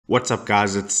What's up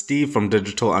guys, it's Steve from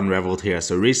Digital Unraveled here.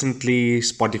 So recently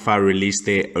Spotify released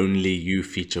their Only You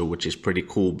feature, which is pretty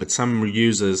cool, but some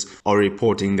users are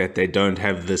reporting that they don't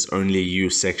have this Only You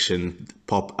section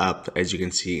pop up, as you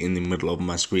can see in the middle of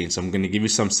my screen. So I'm going to give you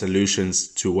some solutions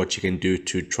to what you can do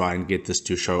to try and get this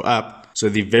to show up. So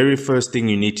the very first thing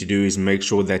you need to do is make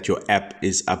sure that your app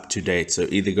is up to date. So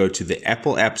either go to the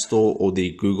Apple App Store or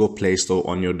the Google Play Store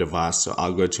on your device. So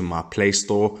I'll go to my Play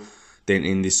Store. Then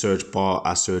in the search bar,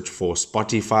 I search for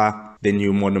Spotify. Then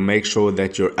you want to make sure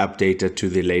that you're updated to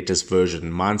the latest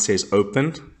version. Mine says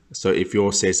opened. So if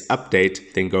yours says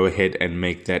update, then go ahead and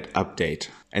make that update.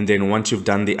 And then once you've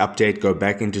done the update, go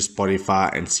back into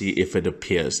Spotify and see if it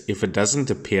appears. If it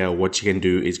doesn't appear, what you can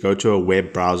do is go to a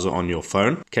web browser on your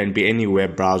phone. Can be any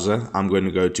web browser. I'm going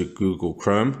to go to Google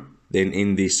Chrome. Then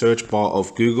in the search bar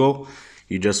of Google,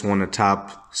 you just want to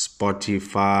type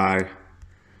Spotify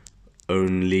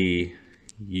Only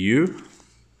You,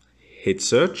 hit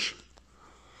search,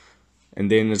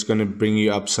 and then it's going to bring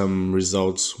you up some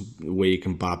results where you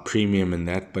can buy premium and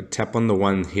that, but tap on the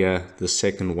one here, the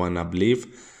second one I believe,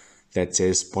 that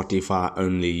says Spotify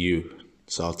Only You.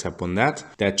 So I'll tap on that.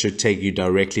 That should take you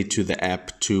directly to the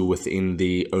app to within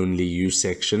the Only You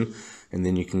section, and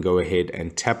then you can go ahead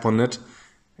and tap on it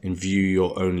and view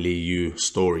your Only You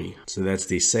story. So that's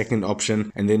the second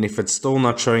option. And then if it's still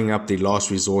not showing up, the last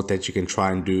resort that you can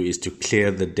try and do is to clear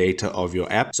the data of your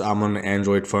app. So I'm on an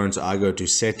Android phone, so I go to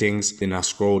settings, then I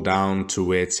scroll down to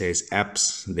where it says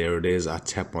apps. There it is. I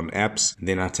tap on apps,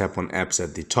 then I tap on apps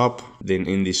at the top. Then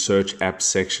in the search apps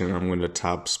section, I'm going to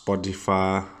type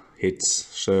Spotify, hit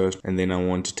search, and then I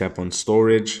want to tap on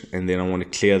storage, and then I want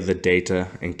to clear the data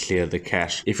and clear the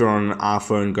cache. If you're on an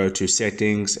iPhone, go to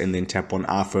settings and then tap on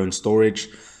iPhone storage,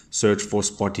 search for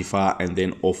Spotify, and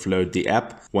then offload the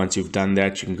app. Once you've done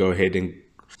that, you can go ahead and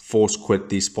force quit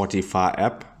the Spotify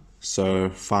app.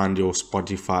 So find your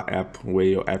Spotify app where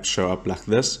your apps show up like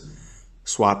this,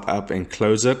 swipe up and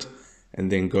close it, and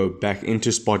then go back into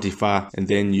Spotify, and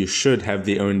then you should have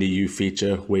the Only You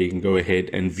feature where you can go ahead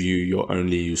and view your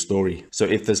Only You story. So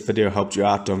if this video helped you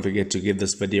out, don't forget to give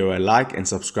this video a like and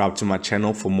subscribe to my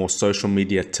channel for more social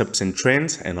media tips and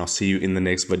trends, and I'll see you in the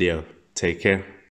next video. Take care.